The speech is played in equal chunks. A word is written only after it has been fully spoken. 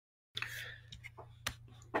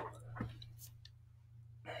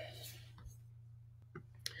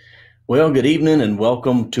Well, good evening and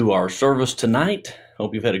welcome to our service tonight.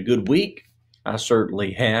 Hope you've had a good week. I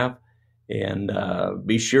certainly have. And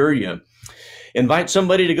be sure you invite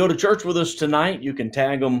somebody to go to church with us tonight. You can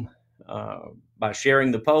tag them by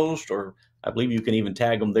sharing the post, or I believe you can even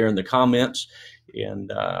tag them there in the comments.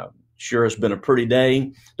 And sure has been a pretty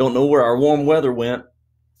day. Don't know where our warm weather went,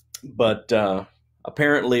 but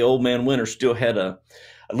apparently Old Man Winter still had a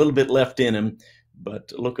little bit left in him.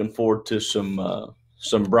 But looking forward to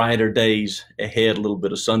some brighter days ahead, a little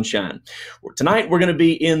bit of sunshine. Tonight, we're going to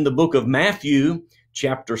be in the book of Matthew,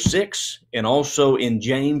 chapter 6, and also in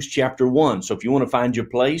James, chapter 1. So if you want to find your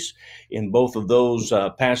place in both of those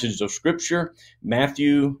passages of Scripture,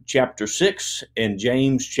 Matthew, chapter 6, and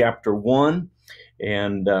James, chapter 1.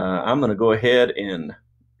 And I'm going to go ahead and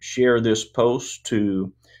share this post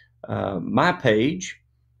to my page.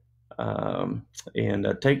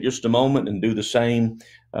 And take just a moment and do the same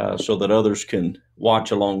so that others can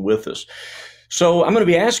watch along with us. So I'm going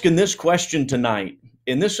to be asking this question tonight,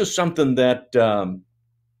 and this is something that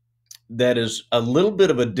that is a little bit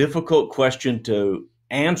of a difficult question to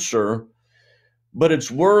answer, but it's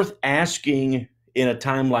worth asking in a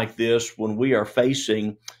time like this when we are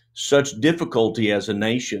facing such difficulty as a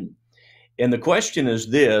nation. And the question is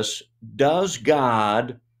this: does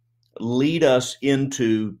God lead us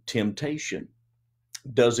into temptation?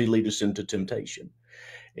 Does he lead us into temptation?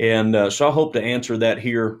 And so I hope to answer that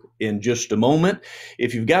here in just a moment.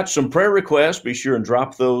 If you've got some prayer requests, be sure and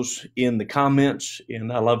drop those in the comments.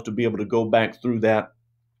 And I love to be able to go back through that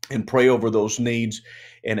and pray over those needs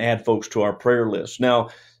and add folks to our prayer list. Now,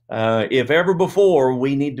 if ever before,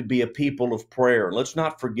 we need to be a people of prayer. Let's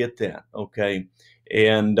not forget that, okay?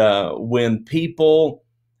 And when people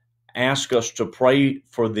ask us to pray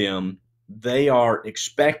for them, they are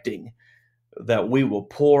expecting that we will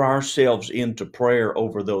pour ourselves into prayer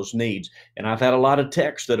over those needs. And I've had a lot of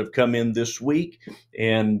texts that have come in this week,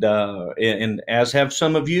 and as have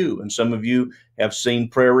some of you. And some of you have seen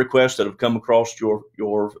prayer requests that have come across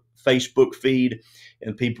your Facebook feed,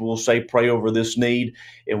 and people will say, pray over this need.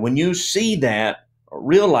 And when you see that,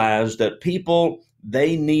 realize that people,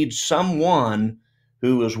 they need someone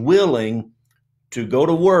who is willing to go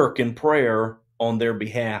to work in prayer on their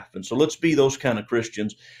behalf. And so let's be those kind of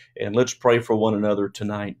Christians, and let's pray for one another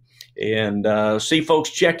tonight. And see folks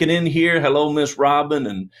checking in here. Hello, Miss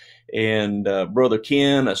Robin and Brother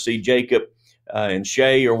Ken. I see Jacob and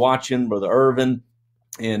Shay are watching. Brother Irvin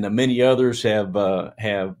and many others have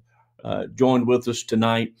joined with us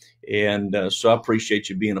tonight. And so I appreciate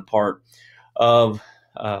you being a part of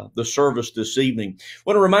the service this evening. I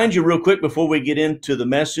want to remind you real quick before we get into the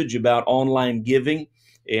message about online giving.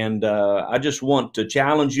 And I just want to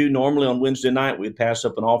challenge you. Normally on Wednesday night, we'd pass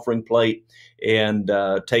up an offering plate and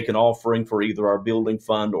take an offering for either our building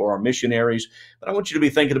fund or our missionaries. But I want you to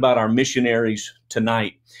be thinking about our missionaries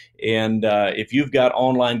tonight. And if you've got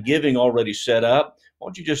online giving already set up, why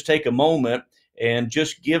don't you just take a moment and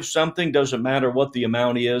just give something, doesn't matter what the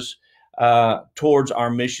amount is, towards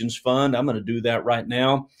our missions fund. I'm going to do that right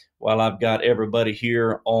now while I've got everybody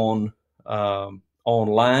here on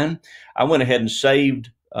online. I went ahead and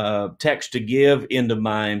saved text to give into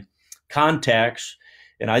my contacts,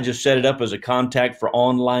 and I just set it up as a contact for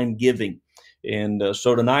online giving. And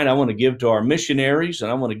so tonight I want to give to our missionaries,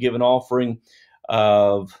 and I want to give an offering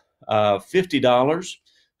of $50.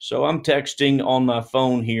 So I'm texting on my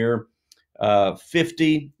phone here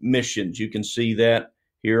 50 missions. You can see that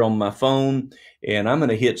here on my phone, and I'm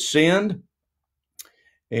going to hit send.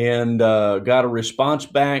 And got a response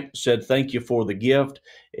back, said thank you for the gift,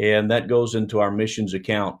 and that goes into our missions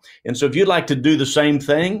account. And so if you'd like to do the same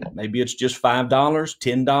thing, maybe it's just $5,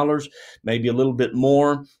 $10, maybe a little bit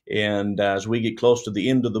more, and as we get close to the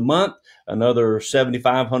end of the month, another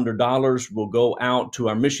 $7,500 will go out to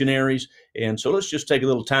our missionaries. And so let's just take a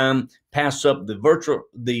little time, pass up the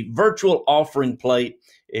virtual offering plate,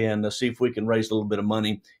 and see if we can raise a little bit of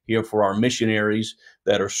money here for our missionaries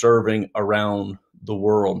that are serving around the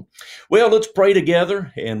world. Well, let's pray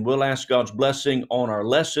together, and we'll ask God's blessing on our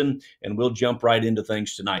lesson, and we'll jump right into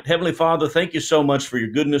things tonight. Heavenly Father, thank you so much for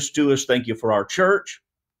your goodness to us. Thank you for our church.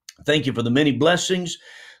 Thank you for the many blessings,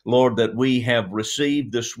 Lord, that we have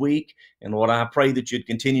received this week. And Lord, I pray that you'd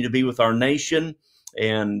continue to be with our nation,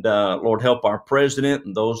 and Lord, help our president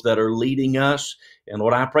and those that are leading us. And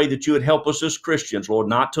Lord, I pray that you would help us as Christians, Lord,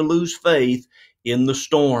 not to lose faith in the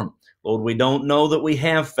storm. Lord, we don't know that we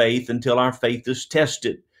have faith until our faith is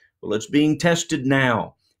tested. Well, it's being tested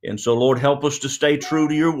now. And so, Lord, help us to stay true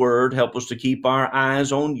to your word. Help us to keep our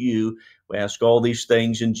eyes on you. We ask all these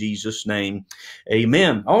things in Jesus' name.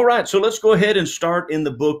 Amen. All right, so let's go ahead and start in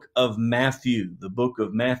the book of Matthew. The book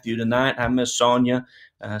of Matthew tonight. Hi, Miss Sonia.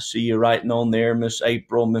 I see you writing on there, Miss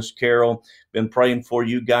April, Miss Carol. Been praying for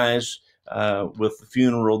you guys with the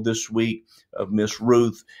funeral this week of Miss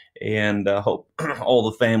Ruth, and hope all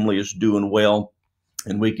the family is doing well.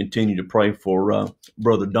 And we continue to pray for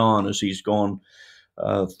Brother Don as he's gone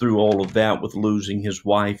through all of that with losing his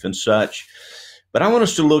wife and such. But I want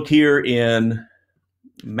us to look here in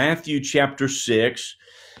Matthew chapter 6,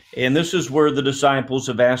 and this is where the disciples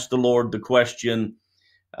have asked the Lord the question,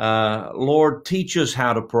 Lord, teach us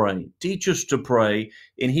how to pray. Teach us to pray.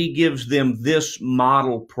 And he gives them this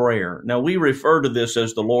model prayer. Now, we refer to this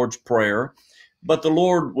as the Lord's Prayer, but the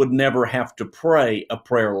Lord would never have to pray a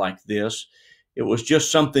prayer like this. It was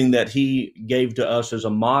just something that he gave to us as a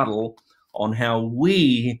model on how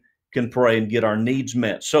we can pray and get our needs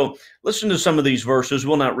met. So listen to some of these verses.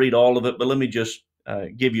 We'll not read all of it, but let me just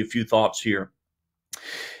give you a few thoughts here.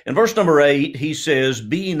 In verse number 8, he says,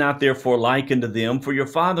 Be ye not therefore like unto them, for your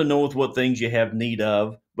Father knoweth what things ye have need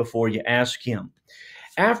of before ye ask him.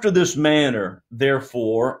 After this manner,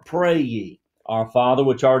 therefore, pray ye, Our Father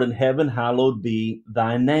which art in heaven, hallowed be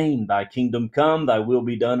thy name. Thy kingdom come, thy will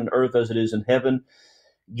be done in earth as it is in heaven.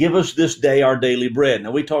 Give us this day our daily bread.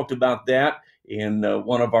 Now, we talked about that in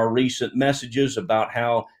one of our recent messages about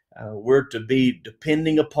how we're to be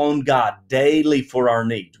depending upon God daily for our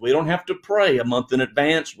needs. We don't have to pray a month in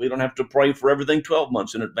advance. We don't have to pray for everything 12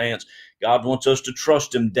 months in advance. God wants us to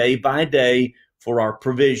trust him day by day for our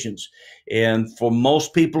provisions. And for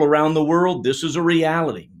most people around the world, this is a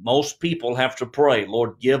reality. Most people have to pray,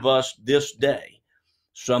 Lord, give us this day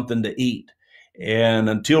something to eat. And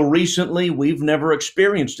until recently, we've never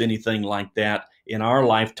experienced anything like that in our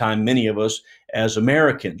lifetime, many of us as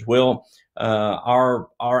Americans. Well, our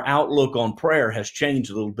outlook on prayer has changed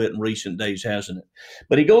a little bit in recent days, hasn't it?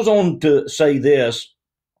 But he goes on to say this,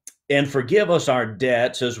 and forgive us our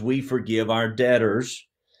debts as we forgive our debtors.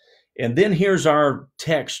 And then here's our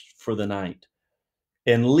text for the night.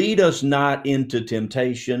 And lead us not into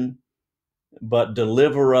temptation, but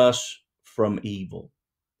deliver us from evil.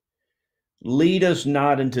 Lead us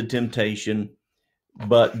not into temptation,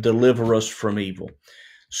 but deliver us from evil.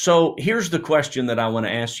 So here's the question that I want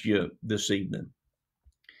to ask you this evening.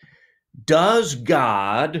 Does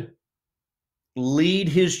God lead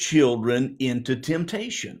his children into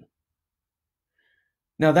temptation?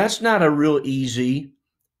 Now, that's not a real easy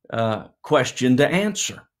question to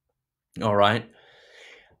answer. All right.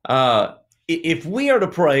 If we are to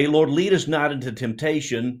pray, Lord, lead us not into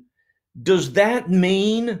temptation, does that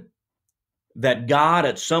mean that God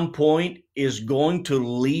at some point is going to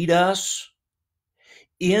lead us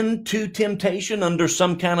into temptation under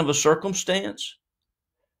some kind of a circumstance?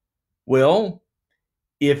 Well,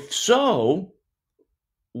 if so,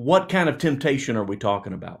 what kind of temptation are we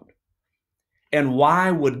talking about? And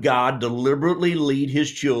why would God deliberately lead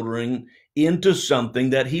his children into something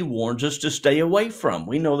that he warns us to stay away from?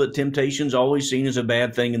 We know that temptation is always seen as a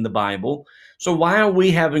bad thing in the Bible. So why are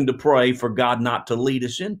we having to pray for God not to lead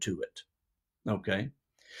us into it? Okay.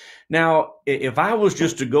 Now, if I was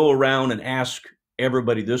just to go around and ask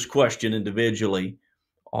everybody this question individually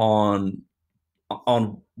on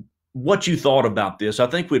what you thought about this, I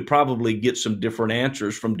think we'd probably get some different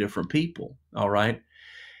answers from different people. All right.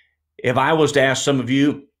 If I was to ask some of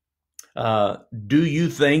you, do you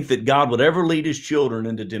think that God would ever lead his children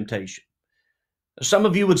into temptation? Some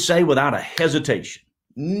of you would say without a hesitation,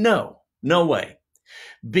 no way,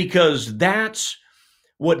 because that's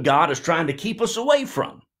what God is trying to keep us away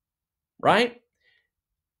from, right?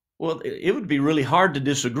 Well, it would be really hard to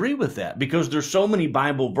disagree with that because there's so many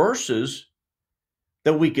Bible verses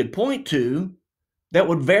that we could point to that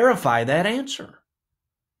would verify that answer.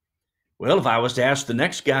 Well, if I was to ask the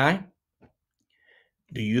next guy,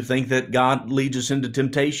 do you think that God leads us into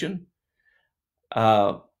temptation?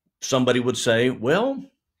 Somebody would say, well,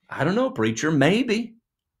 I don't know, preacher, maybe,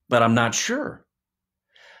 but I'm not sure.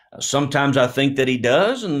 Sometimes I think that he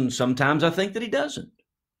does, and sometimes I think that he doesn't.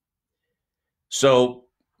 So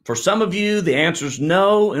for some of you, the answer is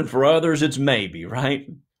no, and for others, it's maybe, right?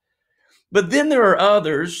 But then there are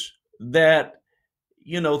others that,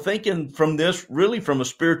 thinking from this really from a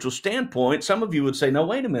spiritual standpoint, some of you would say, no,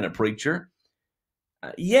 wait a minute, preacher.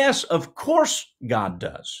 Yes, of course God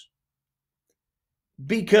does.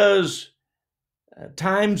 Because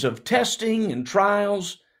times of testing and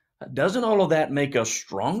trials, doesn't all of that make us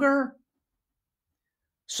stronger?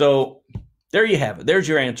 So there you have it. There's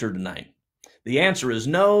your answer tonight. The answer is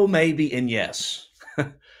no, maybe, and yes.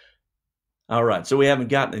 All right, so we haven't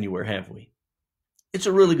gotten anywhere, have we? It's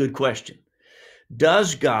a really good question.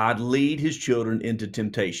 Does God lead his children into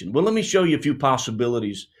temptation? Well, let me show you a few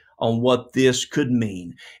possibilities on what this could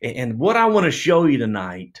mean. And what I want to show you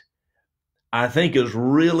tonight I think is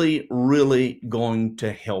really, really going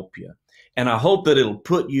to help you. And I hope that it'll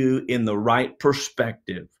put you in the right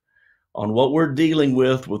perspective on what we're dealing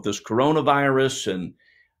with this coronavirus and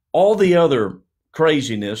all the other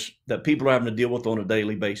craziness that people are having to deal with on a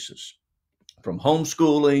daily basis. From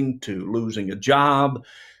homeschooling to losing a job,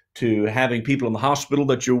 to having people in the hospital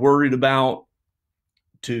that you're worried about,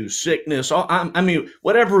 to sickness. I mean,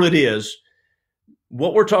 whatever it is,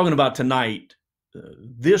 what we're talking about tonight,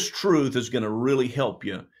 this truth is going to really help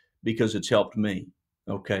you because it's helped me,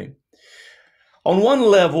 okay? On one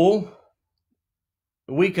level,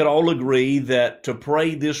 we could all agree that to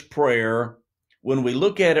pray this prayer, when we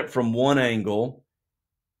look at it from one angle,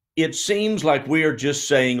 it seems like we are just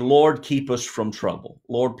saying, Lord, keep us from trouble.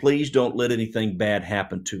 Lord, please don't let anything bad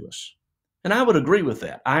happen to us. And I would agree with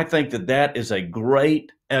that. I think that that is a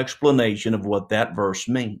great explanation of what that verse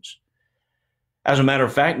means. As a matter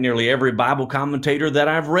of fact, nearly every Bible commentator that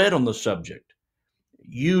I've read on the subject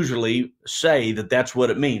usually say that that's what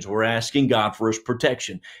it means. We're asking God for his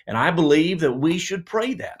protection. And I believe that we should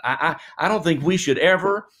pray that. I don't think we should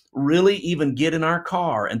ever really even get in our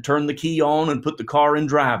car and turn the key on and put the car in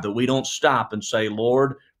drive, that we don't stop and say,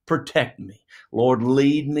 Lord, protect me. Lord,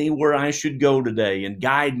 lead me where I should go today and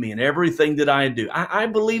guide me in everything that I do. I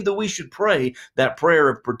believe that we should pray that prayer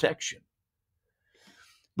of protection.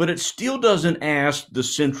 But it still doesn't ask the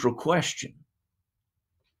central question.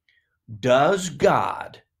 Does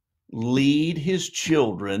God lead his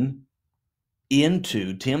children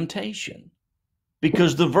into temptation?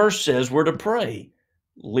 Because the verse says we're to pray,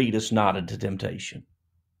 lead us not into temptation.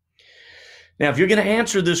 Now, if you're going to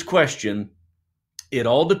answer this question, it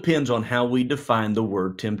all depends on how we define the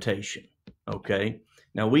word temptation, okay?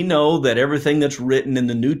 Now, we know that everything that's written in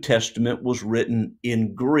the New Testament was written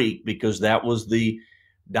in Greek because that was the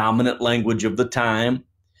dominant language of the time.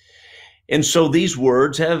 And so these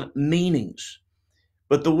words have meanings.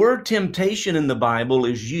 But the word temptation in the Bible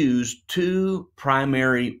is used two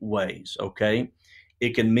primary ways, okay?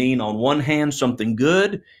 It can mean on one hand something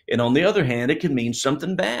good, and on the other hand, it can mean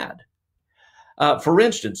something bad. For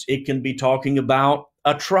instance, it can be talking about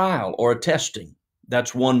a trial or a testing.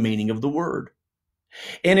 That's one meaning of the word.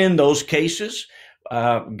 And in those cases,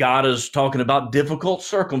 God is talking about difficult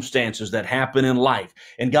circumstances that happen in life.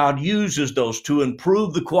 And God uses those to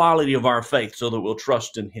improve the quality of our faith so that we'll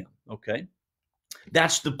trust in him, okay?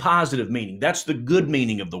 That's the positive meaning. That's the good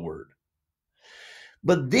meaning of the word.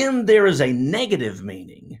 But then there is a negative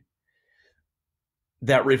meaning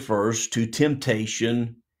that refers to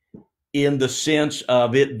temptation in the sense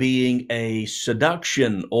of it being a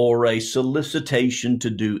seduction or a solicitation to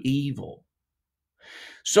do evil.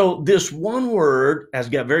 So this one word has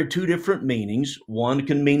got two different meanings. One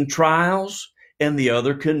can mean trials, and the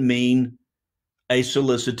other can mean a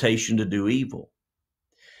solicitation to do evil.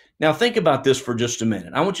 Now think about this for just a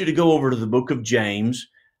minute. I want you to go over to the book of James.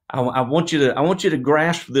 I want you to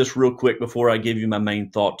grasp this real quick before I give you my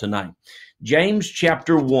main thought tonight. James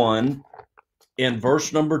chapter 1 in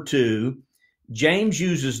verse number 2, James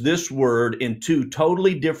uses this word in two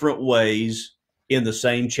totally different ways in the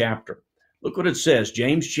same chapter. Look what it says,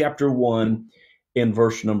 James chapter 1 in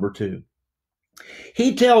verse number 2.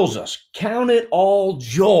 He tells us, count it all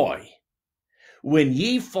joy when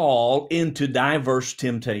ye fall into diverse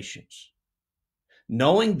temptations,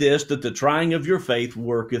 knowing this, that the trying of your faith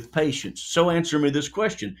worketh patience. So answer me this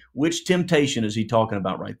question. Which temptation is he talking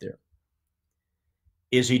about right there?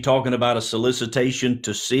 Is he talking about a solicitation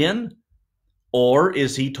to sin, or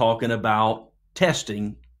is he talking about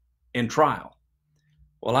testing and trial?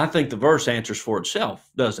 Well, I think the verse answers for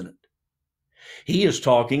itself, doesn't it? He is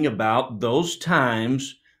talking about those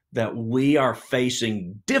times that we are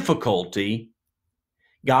facing difficulty.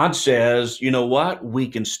 God says, you know what? We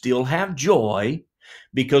can still have joy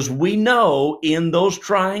because we know in those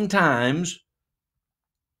trying times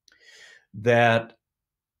that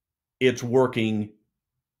it's working,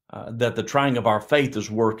 that the trying of our faith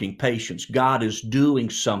is working patience. God is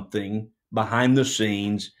doing something behind the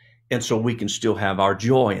scenes, and so we can still have our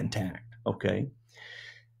joy intact, okay?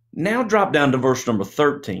 Now drop down to verse number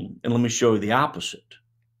 13, and let me show you the opposite.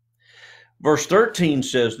 Verse 13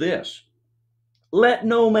 says this, let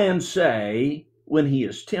no man say when he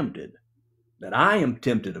is tempted that I am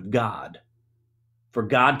tempted of God. For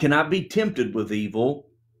God cannot be tempted with evil,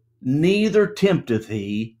 neither tempteth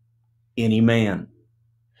he any man.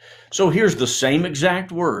 So here's the same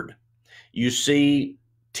exact word. You see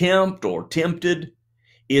tempt or tempted.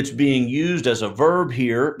 It's being used as a verb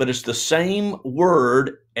here, but it's the same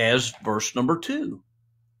word as verse number 2.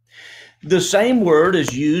 The same word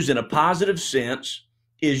is used in a positive sense,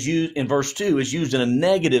 is used in verse 2, is used in a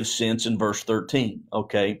negative sense in verse 13,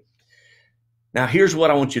 okay? Now, here's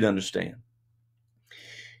what I want you to understand.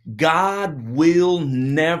 God will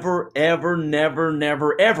never, ever, never,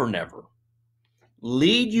 never, ever, never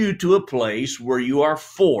lead you to a place where you are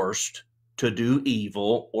forced to do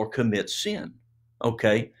evil or commit sin.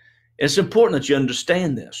 Okay? It's important that you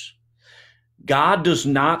understand this. God does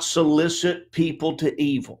not solicit people to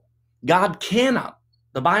evil. God cannot.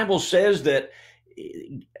 The Bible says that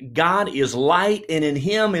God is light and in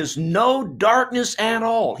him is no darkness at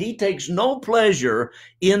all. He takes no pleasure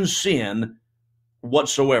in sin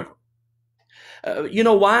whatsoever. You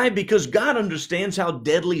know why? Because God understands how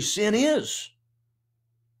deadly sin is.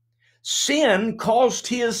 Sin cost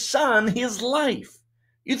his son his life.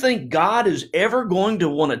 You think God is ever going to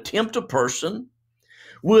want to tempt a person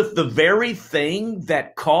with the very thing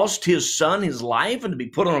that cost his son his life and to be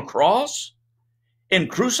put on a cross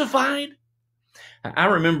and crucified? I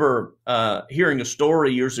remember hearing a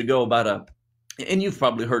story years ago about and you've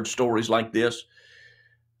probably heard stories like this.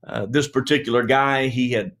 This particular guy,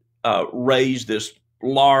 he had raised this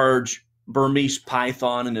large Burmese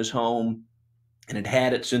python in his home and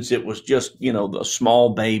had it since it was just, the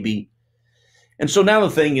small baby. And so now the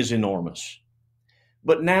thing is enormous.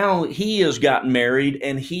 But now he has gotten married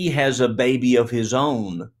and he has a baby of his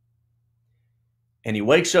own. And he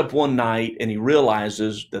wakes up one night and he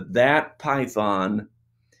realizes that that python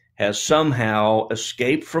has somehow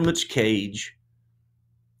escaped from its cage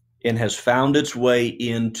and has found its way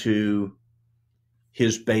into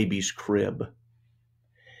his baby's crib.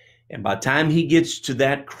 And by the time he gets to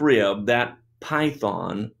that crib, that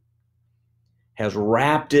python has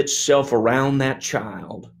wrapped itself around that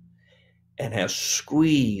child and has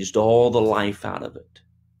squeezed all the life out of it.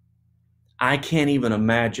 I can't even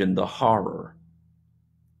imagine the horror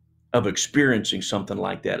of experiencing something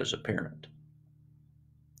like that as a parent.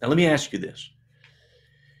 Now, let me ask you this.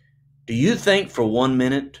 Do you think for 1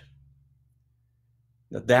 minute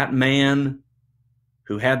that that man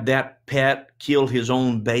who had that pet kill his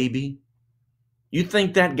own baby, you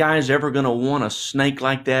think that guy's ever going to want a snake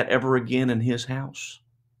like that ever again in his house?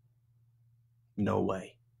 No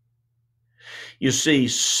way. You see,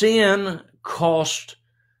 sin cost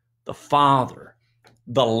the Father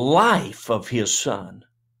the life of his Son.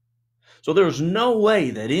 So there's no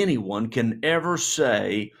way that anyone can ever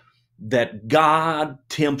say that God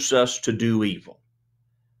tempts us to do evil.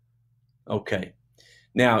 Okay.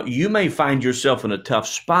 Now, you may find yourself in a tough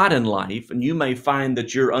spot in life, and you may find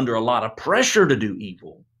that you're under a lot of pressure to do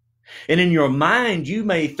evil. And in your mind, you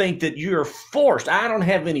may think that you're forced. I don't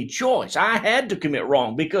have any choice. I had to commit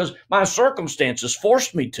wrong because my circumstances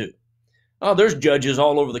forced me to. Oh, there's judges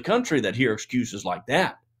all over the country that hear excuses like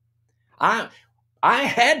that. I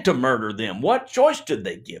had to murder them. What choice did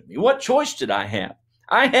they give me? What choice did I have?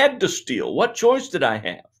 I had to steal. What choice did I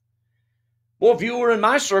have? Well, if you were in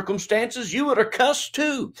my circumstances, you would have cussed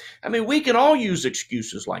too. I mean, we can all use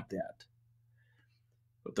excuses like that.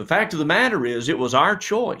 But the fact of the matter is, it was our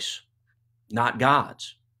choice, not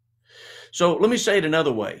God's. So let me say it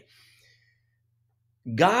another way.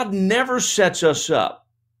 God never sets us up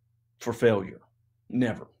for failure.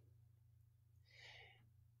 Never.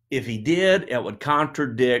 If he did, it would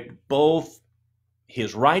contradict both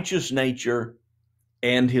his righteous nature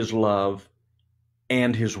and his love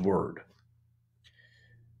and his word.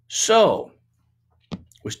 So,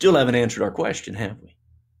 we still haven't answered our question, have we?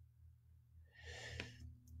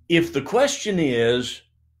 If the question is,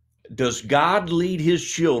 does God lead his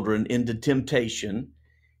children into temptation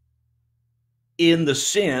in the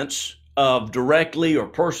sense of directly or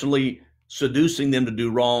personally seducing them to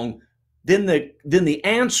do wrong, then the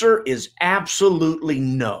answer is absolutely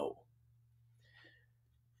no.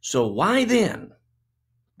 So why then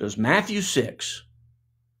does Matthew 6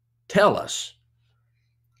 tell us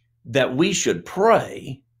that we should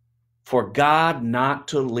pray for God not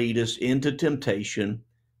to lead us into temptation,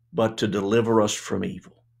 but to deliver us from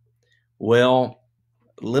evil? Well,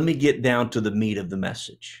 let me get down to the meat of the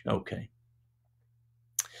message, okay?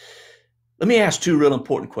 Let me ask two real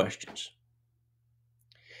important questions.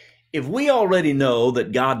 If we already know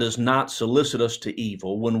that God does not solicit us to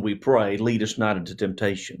evil when we pray, lead us not into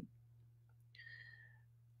temptation,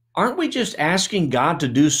 aren't we just asking God to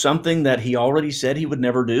do something that he already said he would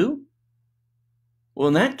never do? Well,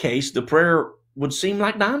 in that case, the prayer would seem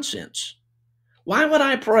like nonsense. Why would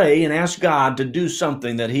I pray and ask God to do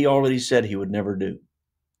something that he already said he would never do?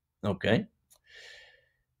 Okay.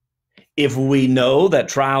 If we know that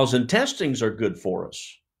trials and testings are good for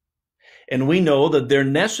us, and we know that they're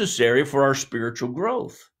necessary for our spiritual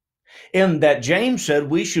growth, and that James said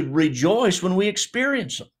we should rejoice when we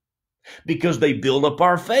experience them, because they build up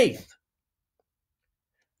our faith.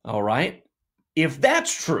 All right? If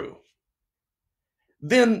that's true,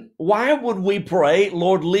 then why would we pray,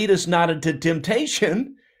 Lord, lead us not into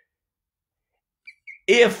temptation,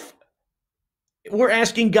 if we're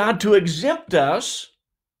asking God to exempt us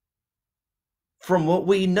from what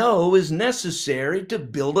we know is necessary to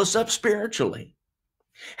build us up spiritually?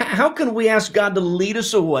 How can we ask God to lead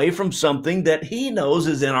us away from something that He knows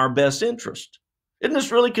is in our best interest? Isn't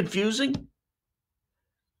this really confusing?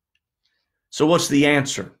 So what's the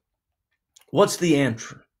answer? What's the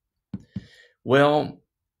answer? Well,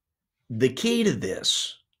 the key to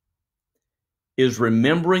this is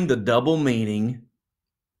remembering the double meaning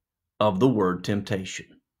of the word temptation.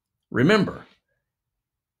 Remember,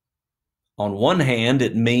 on one hand,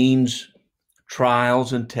 it means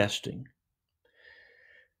trials and testing.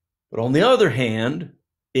 But on the other hand,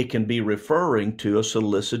 it can be referring to a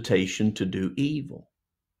solicitation to do evil.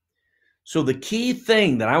 So the key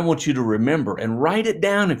thing that I want you to remember, and write it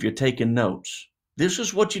down if you're taking notes, this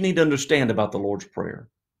is what you need to understand about the Lord's Prayer.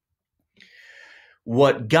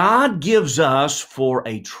 What God gives us for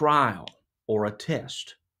a trial or a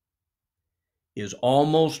test is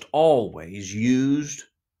almost always used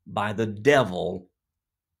by the devil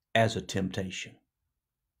as a temptation.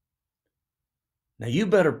 Now you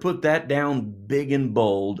better put that down big and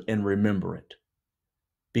bold and remember it,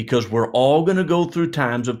 because we're all going to go through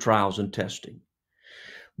times of trials and testing.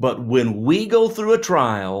 But when we go through a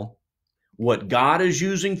trial, what God is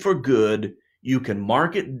using for good, you can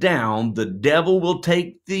mark it down. The devil will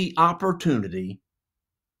take the opportunity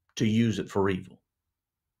to use it for evil.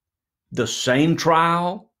 The same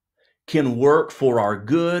trial can work for our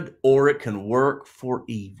good, or it can work for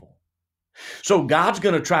evil. So God's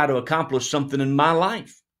going to try to accomplish something in my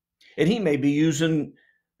life, and He may be using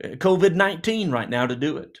COVID-19 right now to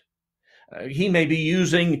do it. He may be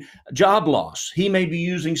using job loss. He may be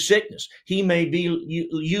using sickness. He may be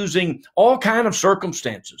using all kinds of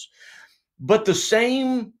circumstances. But the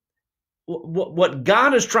same, what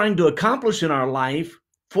God is trying to accomplish in our life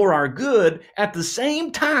for our good, at the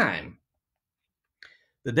same time,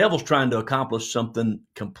 the devil's trying to accomplish something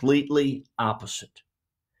completely opposite.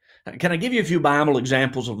 Can I give you a few Bible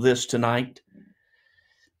examples of this tonight?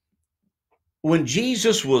 When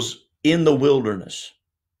Jesus was in the wilderness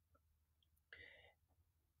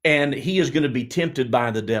and He is going to be tempted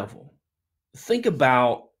by the devil, think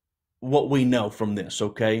about what we know from this,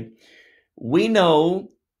 okay? We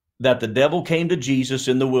know that the devil came to Jesus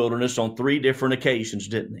in the wilderness on 3 different occasions,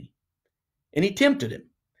 didn't he? And he tempted him.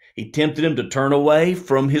 He tempted him to turn away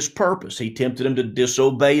from his purpose. He tempted him to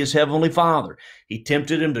disobey his heavenly Father. He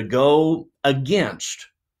tempted him to go against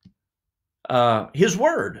his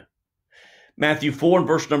word. Matthew 4 and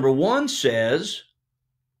verse number 1 says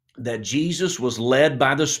that Jesus was led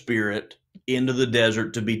by the Spirit into the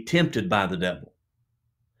desert to be tempted by the devil.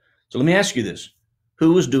 So let me ask you this.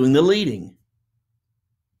 Who was doing the leading?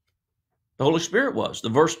 The Holy Spirit was. The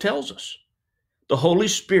verse tells us. The Holy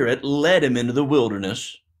Spirit led him into the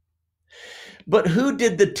wilderness. But who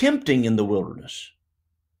did the tempting in the wilderness?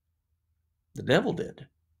 The devil did.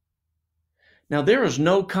 Now, there is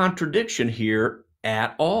no contradiction here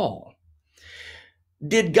at all.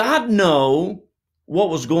 Did God know what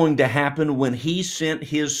was going to happen when He sent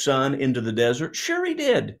His Son into the desert? Sure, He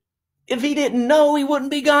did. If He didn't know, He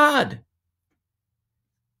wouldn't be God.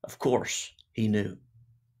 Of course, He knew.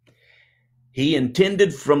 He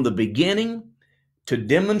intended from the beginning to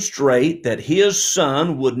demonstrate that His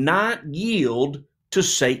Son would not yield to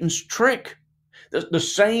Satan's trick. The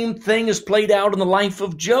same thing is played out in the life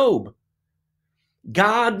of Job.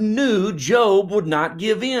 God knew Job would not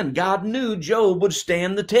give in. God knew Job would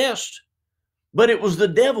stand the test. But it was the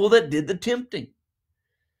devil that did the tempting.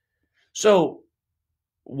 So,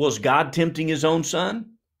 was God tempting His own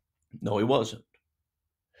Son? No, He wasn't.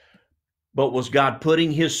 But was God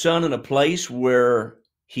putting His Son in a place where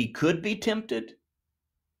He could be tempted?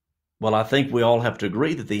 Well, I think we all have to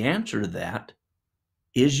agree that the answer to that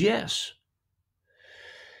is yes.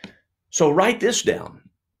 So write this down.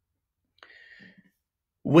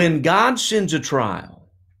 When God sends a trial,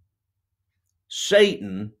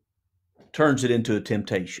 Satan turns it into a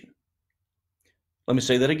temptation. Let me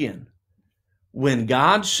say that again. When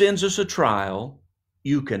God sends us a trial,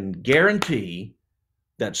 you can guarantee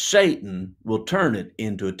that Satan will turn it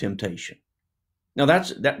into a temptation. Now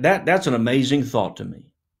that's an amazing thought to me.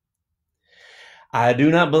 I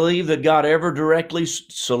do not believe that God ever directly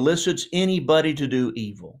solicits anybody to do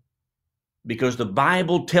evil, because the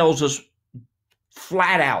Bible tells us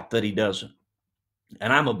flat out that He doesn't.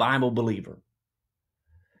 And I'm a Bible believer.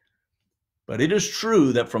 But it is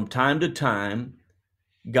true that from time to time,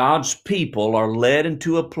 God's people are led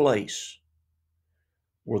into a place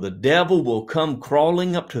where the devil will come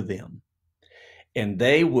crawling up to them and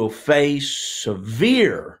they will face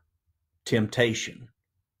severe temptation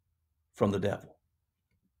from the devil.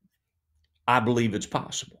 I believe it's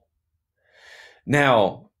possible.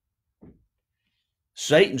 Now,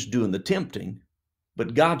 Satan's doing the tempting,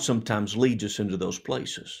 but God sometimes leads us into those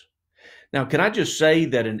places. Now, can I just say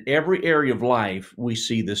that in every area of life, we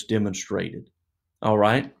see this demonstrated? All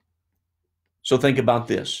right? So think about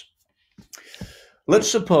this. Let's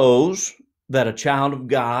suppose that a child of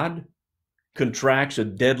God contracts a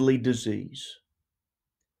deadly disease.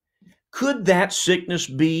 Could that sickness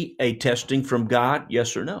be a testing from God?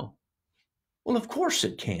 Yes or no? Well, of course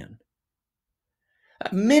it can.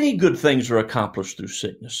 Many good things are accomplished through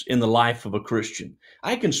sickness in the life of a Christian.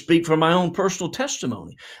 I can speak from my own personal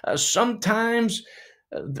testimony. Sometimes,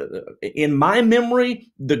 in my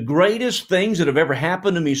memory, the greatest things that have ever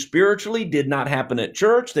happened to me spiritually did not happen at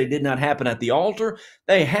church. They did not happen at the altar.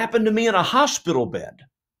 They happened to me in a hospital bed.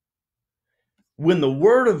 When the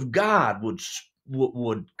Word of God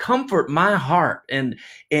would comfort my heart, and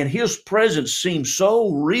His presence seemed so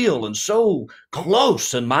real and so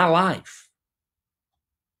close in my life.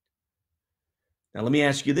 Now, let me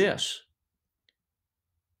ask you this.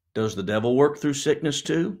 Does the devil work through sickness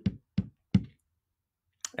too?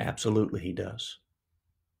 Absolutely, he does.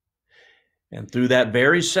 And through that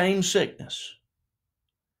very same sickness,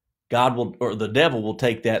 the devil will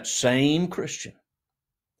take that same Christian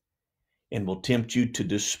and will tempt you to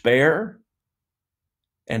despair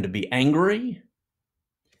and to be angry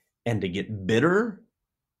and to get bitter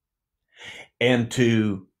and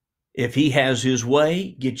to, if he has his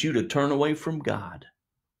way, get you to turn away from God.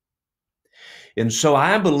 And so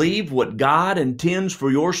I believe what God intends for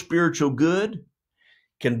your spiritual good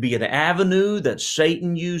can be an avenue that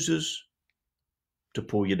Satan uses to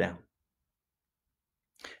pull you down.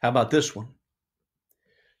 How about this one?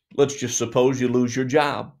 Let's just suppose you lose your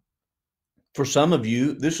job. For some of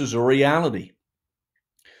you, this is a reality.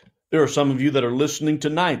 There are some of you that are listening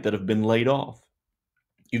tonight that have been laid off.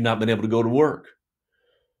 You've not been able to go to work.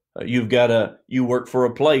 You work for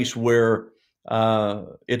a place where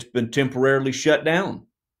it's been temporarily shut down,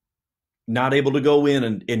 not able to go in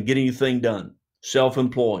and get anything done,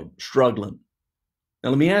 self-employed, struggling. Now,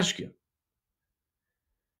 let me ask you,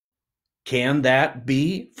 can that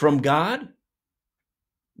be from God?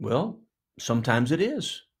 Well, sometimes it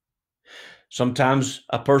is. Sometimes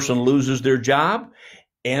a person loses their job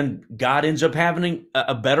and God ends up having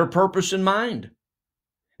a better purpose in mind.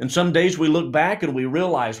 And some days we look back and we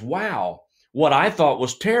realize, wow, what I thought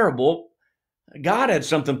was terrible, God had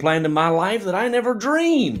something planned in my life that I never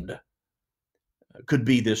dreamed could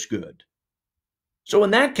be this good. So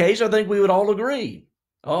in that case, I think we would all agree.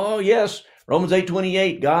 Oh, yes, Romans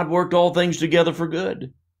 8:28, God worked all things together for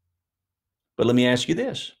good. But let me ask you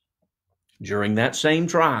this. During that same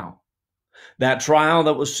trial, that trial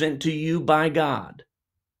that was sent to you by God,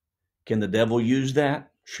 can the devil use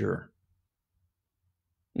that? Sure.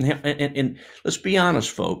 And let's be honest,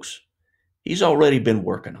 folks. He's already been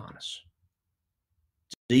working on us.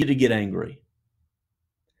 It's easy to get angry.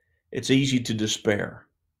 It's easy to despair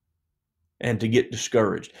and to get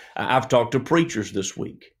discouraged. I've talked to preachers this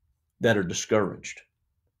week that are discouraged.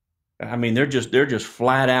 I mean, they're just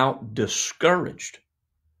flat out discouraged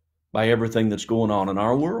by everything that's going on in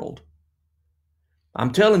our world.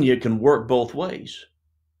 I'm telling you, it can work both ways.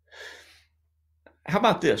 How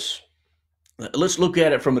about this? Let's look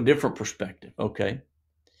at it from a different perspective, okay?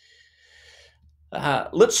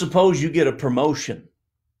 Let's suppose you get a promotion.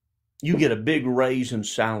 You get a big raise in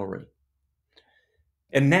salary.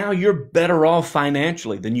 And now you're better off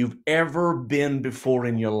financially than you've ever been before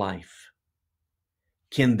in your life.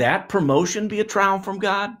 Can that promotion be a trial from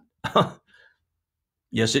God?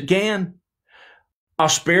 Yes, it can.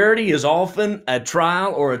 Prosperity is often a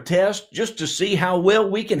trial or a test just to see how well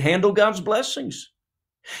we can handle God's blessings.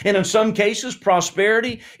 And in some cases,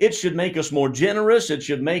 prosperity, it should make us more generous. It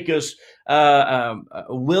should make us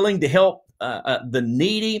willing to help the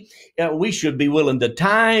needy. We should be willing to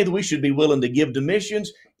tithe. We should be willing to give to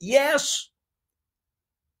missions. Yes,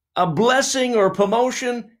 a blessing or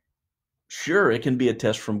promotion, sure, it can be a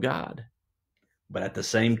test from God. But at the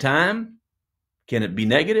same time, can it be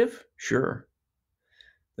negative? Sure.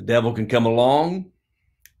 The devil can come along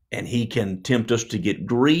and he can tempt us to get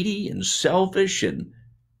greedy and selfish and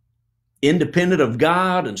independent of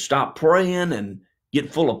God and stop praying and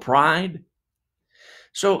get full of pride.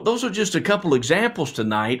 So those are just a couple examples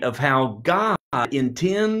tonight of how God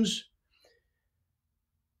intends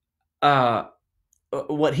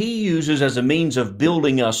what he uses as a means of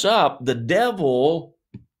building us up. The devil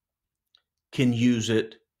can use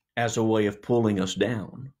it as a way of pulling us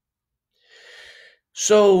down.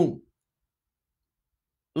 So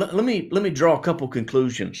let me draw a couple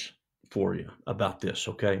conclusions for you about this,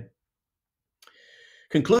 okay?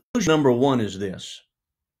 Conclusion number one is this: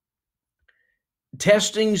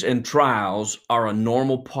 testings and trials are a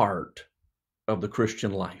normal part of the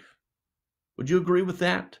Christian life. Would you agree with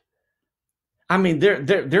that? I mean,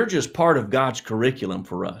 they're just part of God's curriculum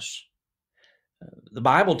for us. The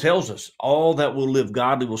Bible tells us all that will live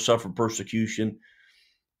godly will suffer persecution.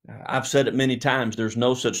 I've said it many times. There's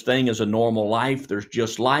no such thing as a normal life. There's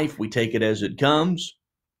just life. We take it as it comes.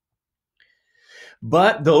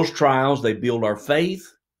 But those trials, they build our faith.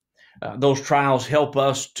 Those trials help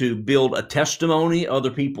us to build a testimony. Other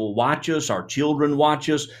people watch us. Our children watch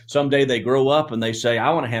us. Someday they grow up and they say, I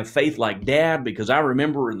want to have faith like Dad, because I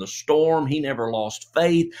remember in the storm, he never lost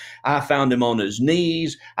faith. I found him on his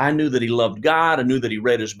knees. I knew that he loved God. I knew that he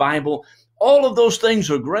read his Bible. All of those things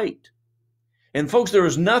are great. And folks, there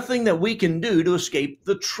is nothing that we can do to escape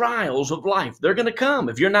the trials of life. They're going to come.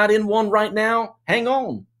 If you're not in one right now, hang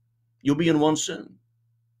on. You'll be in one soon.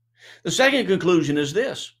 The second conclusion is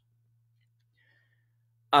this: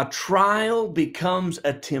 a trial becomes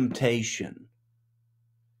a temptation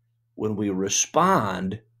when we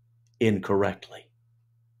respond incorrectly.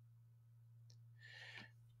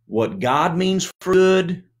 What God means for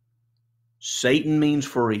good, Satan means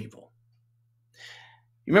for evil.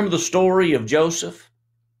 You remember the story of Joseph?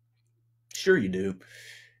 Sure you do.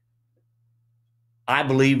 I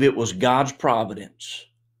believe it was God's providence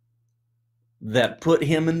that put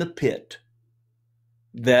him in the pit,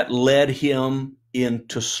 that led him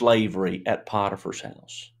into slavery at Potiphar's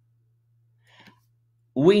house.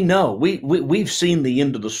 We know, we've seen the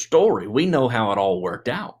end of the story. We know how it all worked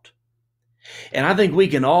out. And I think we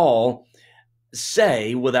can all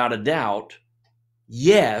say without a doubt,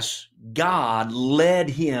 yes, God led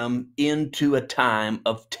him into a time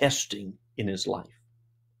of testing in his life.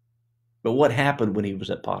 But what happened when he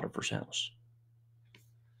was at Potiphar's house?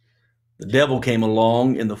 The devil came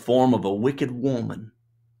along in the form of a wicked woman,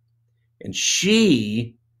 and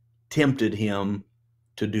she tempted him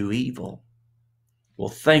to do evil. Well,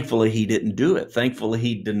 thankfully, he didn't do it. Thankfully,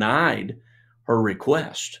 he denied her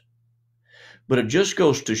request. But it just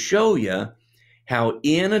goes to show you how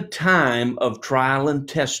in a time of trial and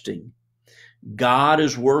testing, God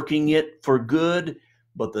is working it for good,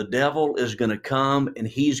 but the devil is going to come and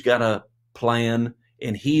he's got a plan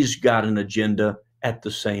and he's got an agenda at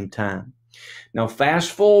the same time. Now,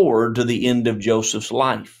 fast forward to the end of Joseph's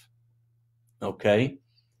life. Okay,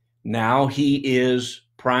 now he is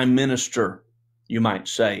prime minister, you might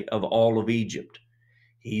say, of all of Egypt.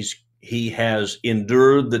 He has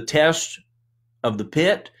endured the test of the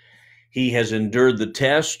pit. He has endured the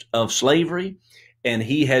test of slavery, and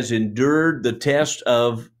he has endured the test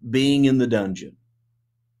of being in the dungeon.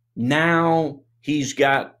 Now he's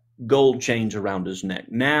got gold chains around his neck.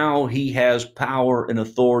 Now he has power and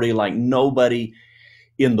authority like nobody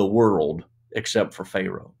in the world except for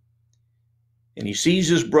Pharaoh. And he sees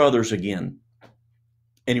his brothers again,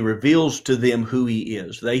 and he reveals to them who he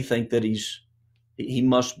is. They think that he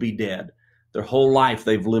must be dead. Their whole life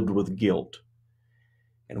they've lived with guilt.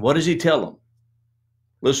 And what does he tell them?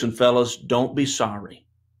 Listen, fellas, don't be sorry.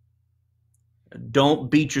 Don't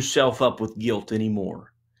beat yourself up with guilt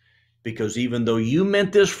anymore. Because even though you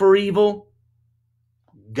meant this for evil,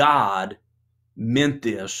 God meant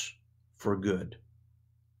this for good.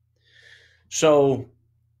 So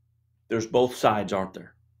there's both sides, aren't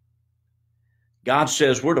there? God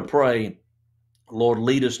says we're to pray, Lord,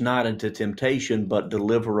 lead us not into temptation, but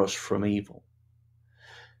deliver us from evil.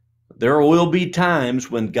 There will be times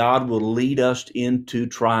when God will lead us into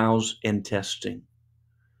trials and testing.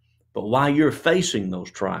 But while you're facing those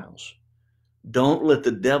trials, don't let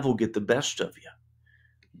the devil get the best of you.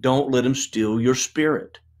 Don't let him steal your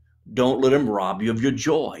spirit. Don't let him rob you of your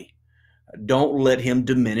joy. Don't let him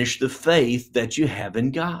diminish the faith that you have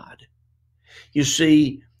in God. You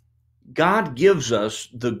see, God gives us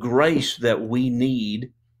the grace that we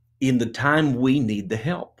need in the time we need the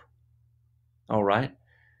help. All right?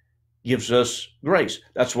 Gives us grace.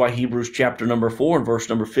 That's why Hebrews chapter number 4 and verse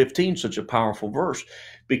number 15 is such a powerful verse,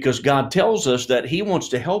 because God tells us that he wants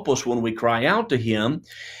to help us when we cry out to him.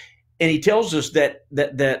 And he tells us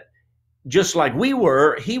that just like we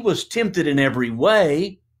were, he was tempted in every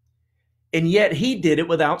way, and yet he did it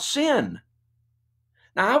without sin.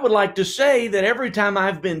 Now, I would like to say that every time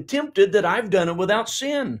I've been tempted, that I've done it without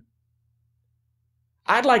sin.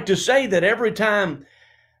 I'd like to say that every time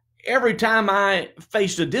I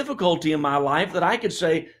faced a difficulty in my life, that I could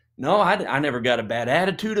say, no, I never got a bad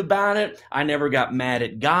attitude about it. I never got mad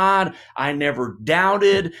at God. I never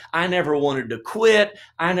doubted. I never wanted to quit.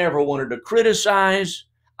 I never wanted to criticize.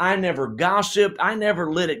 I never gossiped. I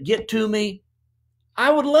never let it get to me. I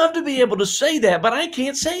would love to be able to say that, but I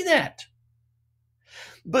can't say that.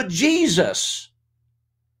 But Jesus,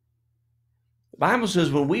 the Bible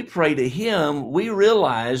says when we pray to him, we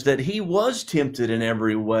realize that he was tempted in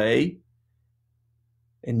every way,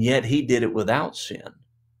 and yet he did it without sin.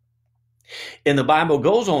 And the Bible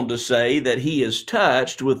goes on to say that he is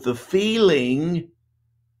touched with the feeling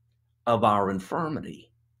of our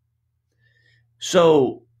infirmity.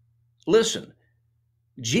 So, listen,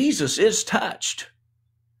 Jesus is touched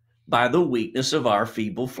by the weakness of our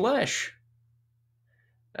feeble flesh.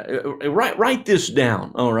 Write this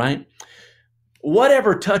down, all right?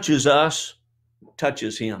 Whatever touches us,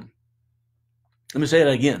 touches him. Let me say it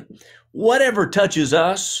again. Whatever touches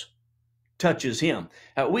us, touches him.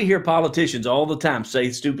 We hear politicians all the time say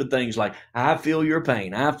stupid things like, I feel your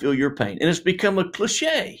pain, I feel your pain. And it's become a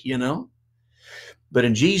cliche, you know? But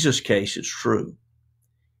in Jesus' case, it's true.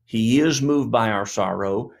 He is moved by our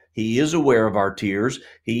sorrow. He is aware of our tears.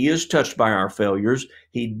 He is touched by our failures.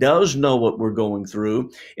 He does know what we're going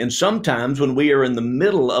through. And sometimes when we are in the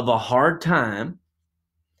middle of a hard time,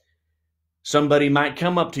 somebody might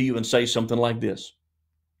come up to you and say something like this.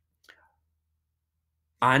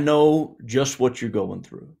 I know just what you're going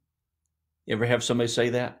through. You ever have somebody say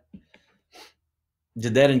that?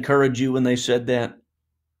 Did that encourage you when they said that?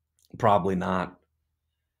 Probably not.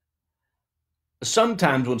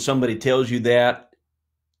 Sometimes when somebody tells you that,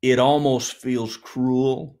 it almost feels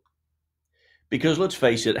cruel. Because let's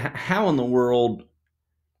face it, how in the world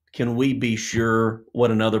can we be sure what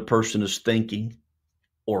another person is thinking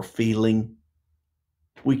or feeling?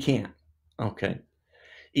 We can't, okay?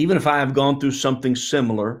 Even if I have gone through something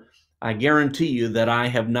similar, I guarantee you that I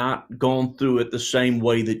have not gone through it the same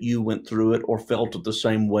way that you went through it or felt it the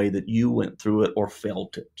same way that you went through it or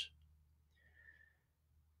felt it.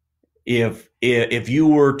 If you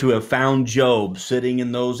were to have found Job sitting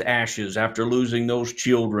in those ashes after losing those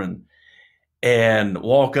children and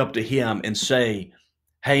walk up to him and say,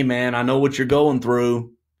 hey man, I know what you're going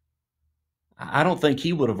through, I don't think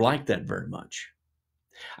he would have liked that very much.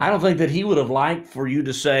 I don't think that he would have liked for you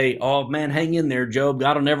to say, oh man, hang in there, Job.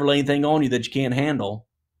 God will never lay anything on you that you can't handle.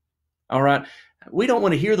 All right. We don't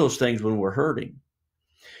want to hear those things when we're hurting.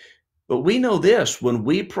 But we know this, when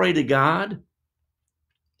we pray to God,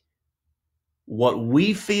 what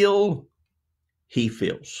we feel, he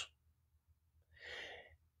feels.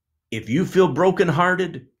 If you feel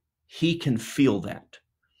brokenhearted, he can feel that.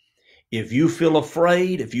 If you feel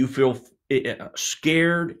afraid, if you feel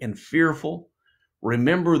scared and fearful,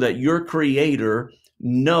 remember that your Creator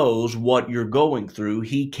knows what you're going through.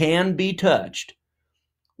 He can be touched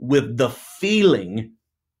with the feeling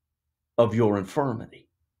of your infirmity.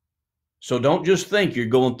 So don't just think you're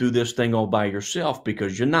going through this thing all by yourself,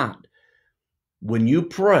 because you're not. When you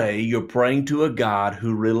pray, you're praying to a God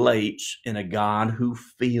who relates and a God who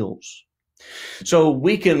feels. So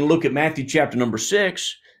we can look at Matthew chapter number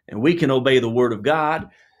 6, and we can obey the word of God,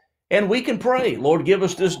 and we can pray, Lord, give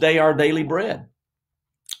us this day our daily bread.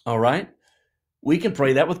 All right? We can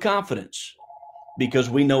pray that with confidence because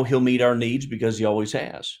we know he'll meet our needs because he always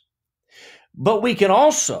has. But we can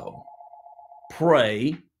also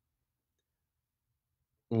pray,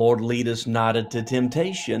 Lord, lead us not into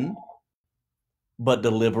temptation, but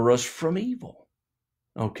deliver us from evil.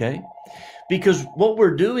 Okay? Because what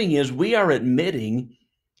we're doing is we are admitting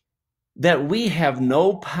that we have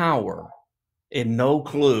no power and no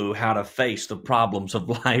clue how to face the problems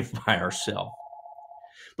of life by ourselves.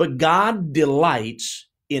 But God delights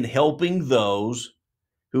in helping those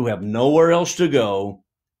who have nowhere else to go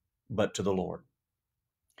but to the Lord.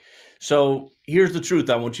 So here's the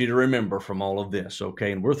truth I want you to remember from all of this,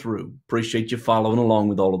 okay? And we're through. Appreciate you following along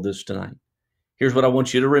with all of this tonight. Here's what I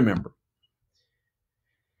want you to remember.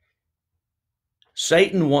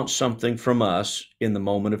 Satan wants something from us in the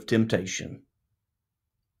moment of temptation,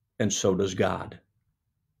 and so does God.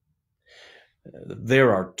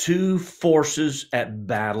 There are two forces at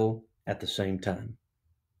battle at the same time.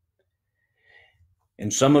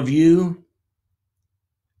 And some of you,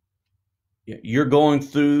 you're going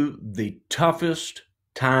through the toughest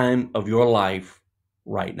time of your life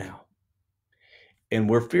right now. And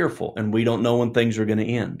we're fearful, and we don't know when things are going to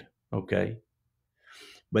end, okay?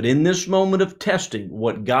 But in this moment of testing,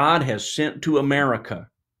 what God has sent to America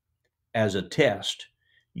as a test,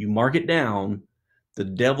 you mark it down, the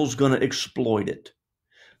devil's going to exploit it.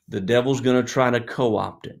 The devil's going to try to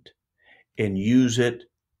co-opt it and use it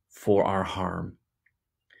for our harm.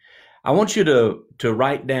 I want you to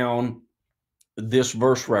write down this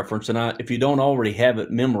verse reference, and if you don't already have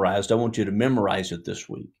it memorized, I want you to memorize it this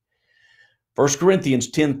week. 1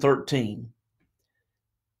 Corinthians 10:13.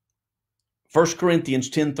 1 Corinthians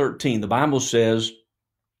 10:13, the Bible says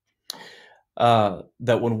that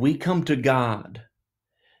when we come to God,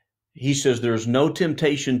 he says, there's no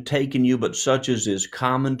temptation taken you but such as is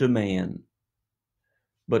common to man.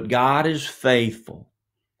 But God is faithful,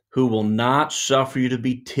 who will not suffer you to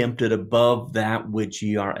be tempted above that which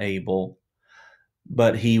ye are able,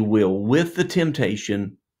 but he will with the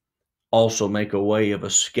temptation also make a way of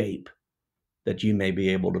escape that you may be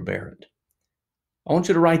able to bear it. I want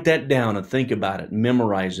you to write that down and think about it and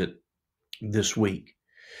memorize it this week.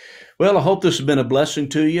 Well, I hope this has been a blessing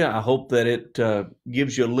to you. I hope that it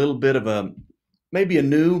gives you a little bit of maybe a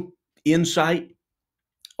new insight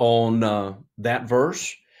on that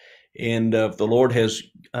verse. And if the Lord has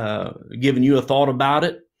given you a thought about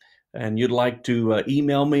it and you'd like to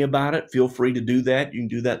email me about it, feel free to do that. You can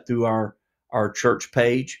do that through our church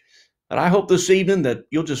page. And I hope this evening that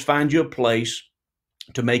you'll just find you a place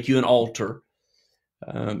to make you an altar,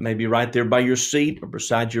 maybe right there by your seat or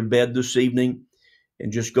beside your bed this evening,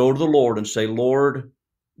 and just go to the Lord and say, Lord,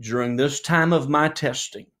 during this time of my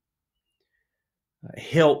testing,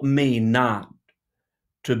 help me not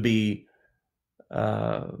to be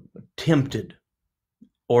tempted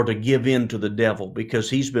or to give in to the devil, because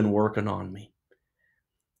he's been working on me.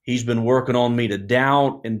 He's been working on me to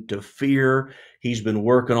doubt and to fear. He's been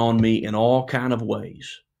working on me in all kind of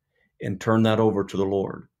ways, and turn that over to the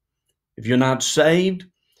Lord. If you're not saved,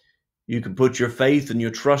 you can put your faith and your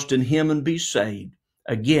trust in him and be saved.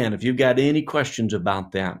 Again, if you've got any questions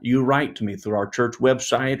about that, you write to me through our church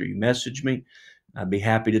website or you message me. I'd be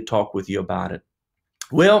happy to talk with you about it.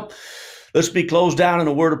 Well, let's be closed out in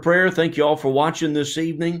a word of prayer. Thank you all for watching this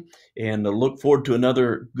evening, and look forward to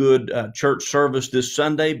another good church service this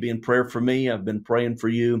Sunday. Be in prayer for me. I've been praying for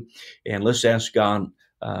you, and let's ask God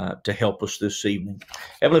to help us this evening.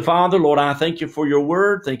 Heavenly Father, Lord, I thank you for your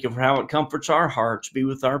word. Thank you for how it comforts our hearts. Be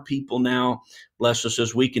with our people now. Bless us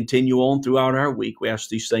as we continue on throughout our week. We ask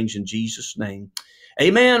these things in Jesus' name.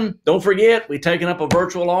 Amen. Don't forget, we're taking up a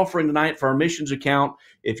virtual offering tonight for our missions account.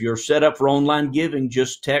 If you're set up for online giving,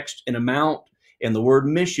 just text an amount and the word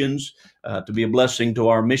missions to be a blessing to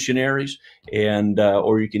our missionaries, and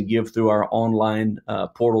or you can give through our online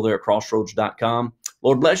portal there at crossroads.com.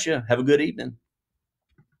 Lord bless you. Have a good evening.